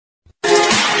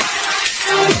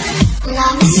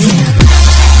Back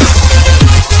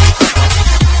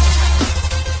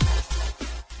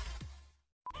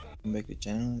to the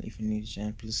channel. If you're new to the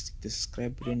channel, please click the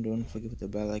subscribe button. Don't forget the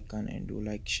bell icon and do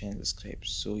like, share and subscribe.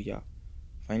 So yeah,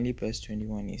 finally PES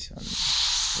 21 is on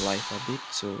live update.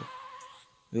 So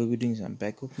we'll be doing some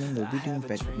pack opening. We'll be doing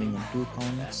pack opening on 2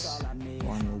 accounts.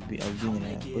 One will be I'll do in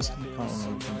a personal account and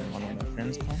I'll do in one of my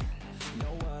friends' account.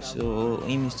 So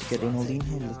aim is to get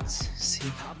Ronaldinho. Let's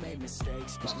see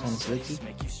who's kind of lucky.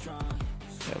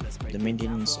 The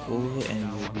maintenance is over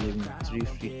and we'll be having 3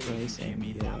 free tries, and we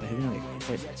are having like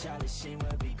quite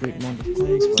great amount of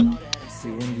coins, but we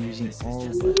won't be using all.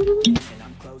 But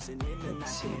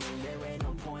let's see.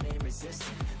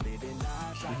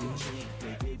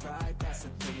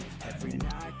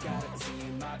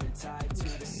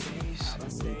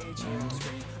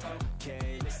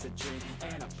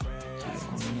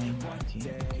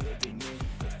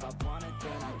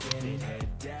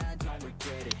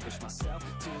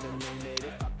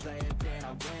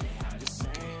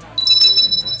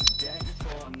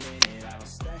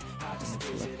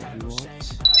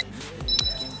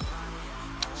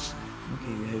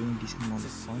 Okay, we're having decent amount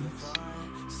of points.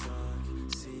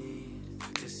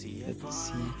 Let's see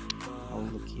how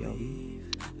lucky are we.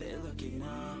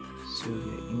 So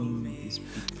we're aiming this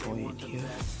big void here.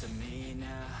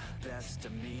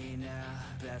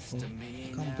 Well, I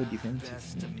can't play defensive,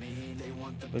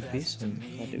 but based on the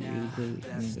card available in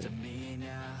the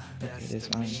okay,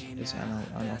 that's an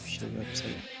unofficial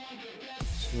website.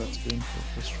 So let's go in for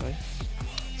first try.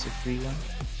 It's a free one.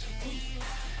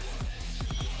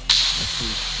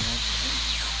 Actually,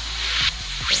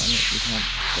 it's not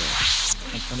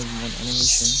I can't even want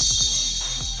animation.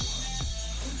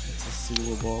 It's a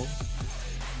silver ball.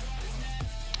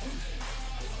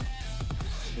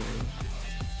 So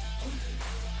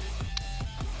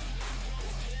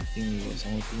I think we have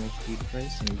some more free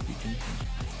price and we'll be thinking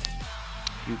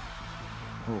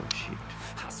oh shit.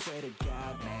 I swear to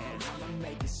God, man, I'ma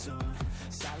make it soon.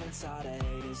 Silence all the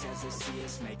haters as they see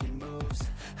us making moves.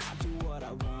 I do what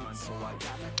I want, so I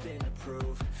got nothing to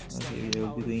prove. Okay,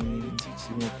 we'll be doing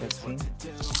 2 more passing.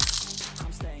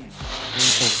 I'm staying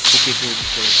Okay, good.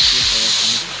 So here's how I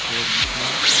can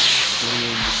play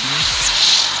in the team.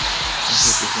 Okay,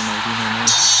 this one I'll do now.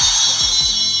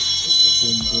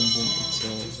 Boom, boom, boom. It's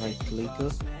a right later.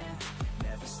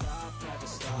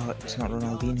 It's not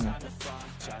Ronaldinho.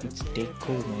 It's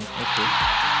Deco, man. Okay,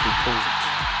 Deco.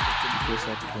 It goes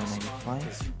up to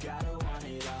 95.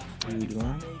 Good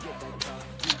one.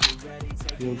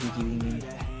 We'll be giving him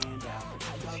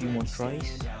a few more tries.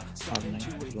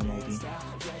 Ronaldinho.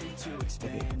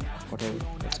 Okay, whatever.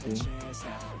 Let's go.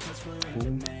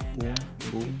 Boom, boom,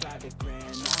 boom.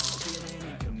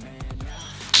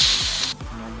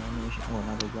 Oh,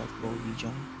 another black ball. We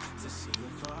jump.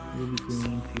 We'll be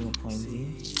bringing a few more points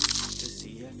in. It's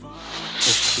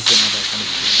another kind of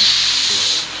game. So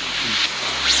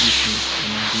please me.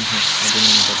 I don't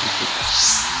know what this is.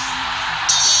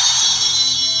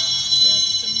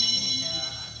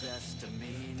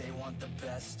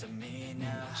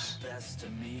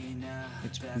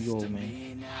 It's Puyol,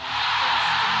 man.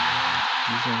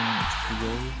 This one is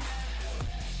Puyol.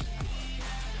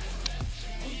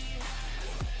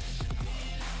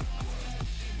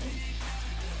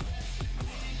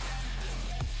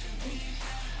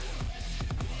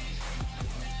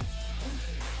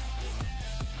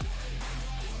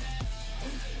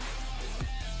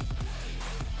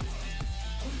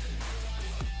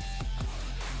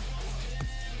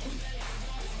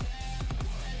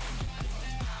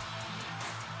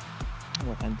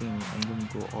 What I think I'm going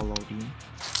to go all out in.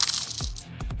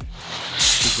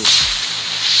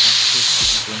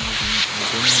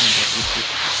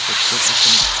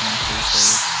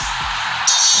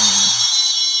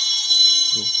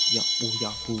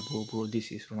 Bro, this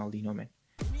is Ronaldinho, man.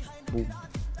 Boom.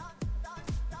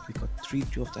 We got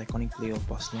 3-2 of the iconic player of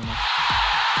Barcelona.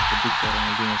 The big guy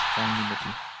Ronaldinho is found in the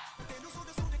team.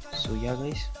 So yeah,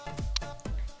 guys,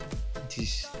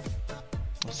 this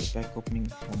was the pack opening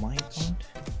for my account.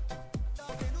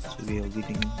 So we'll be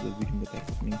doing the pack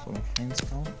opening for my friend's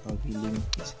account. I'll be leaving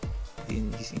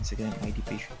his Instagram ID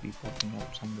page should be popping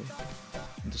up somewhere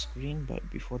on the screen. But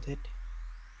before that,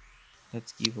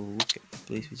 let's give a look at the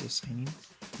place we just signed in.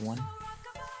 1,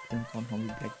 don't count how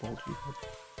many black balls we got.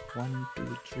 1,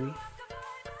 2, 3,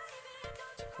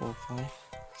 4, 5,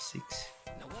 6,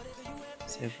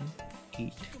 7,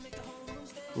 8.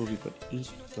 Oh, we got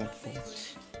 8 black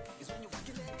balls.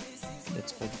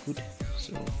 That's quite good.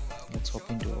 So let's hop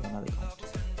into another account.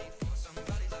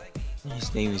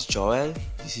 His name is Joel.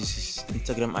 This is his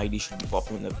Instagram ID, should be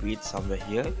popping in the feed somewhere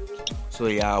here. So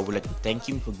yeah, I would like to thank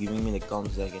him for giving me the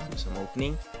account so I can do some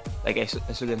opening. Like as you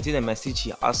can see the message,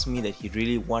 he asked me that he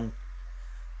really want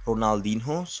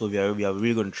Ronaldinho, so we are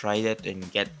really going to try that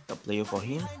and get a player for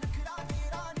him.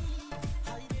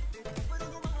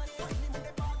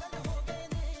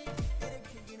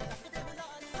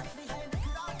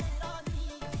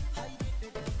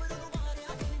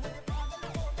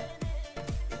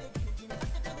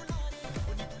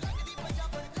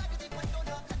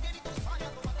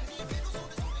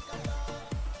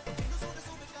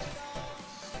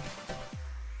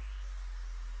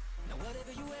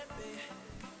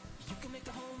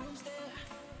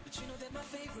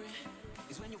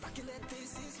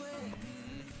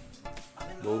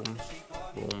 Boom,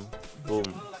 boom, boom.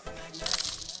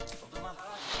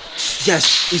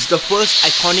 Yes, it's the first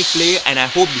iconic player, and I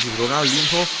hope this is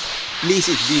Ronaldinho. Please,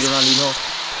 it be Ronaldinho.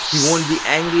 He won't be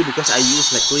angry because I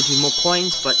used like 20 more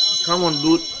coins, but come on,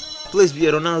 dude. Please be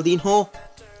a Ronaldinho.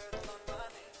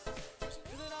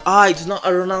 Ah, it's not a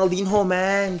Ronaldinho,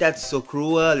 man. That's so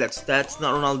cruel. That's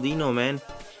not Ronaldinho, man.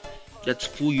 That's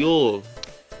Puyol.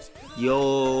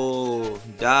 Yo,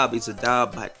 dub. It's a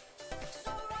dub, but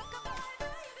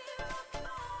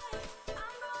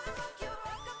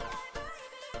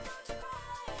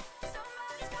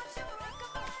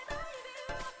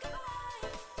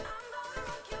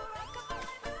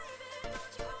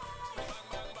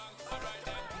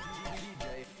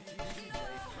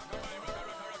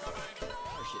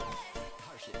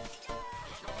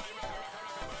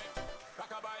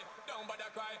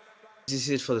this is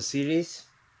it for the series.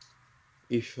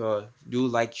 If you do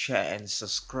like, share and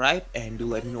subscribe, and do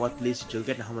let me know what place you'll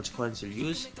get and how much coins you'll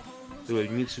use. So we'll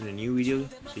meet soon in a new video.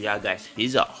 So yeah guys,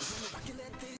 peace off.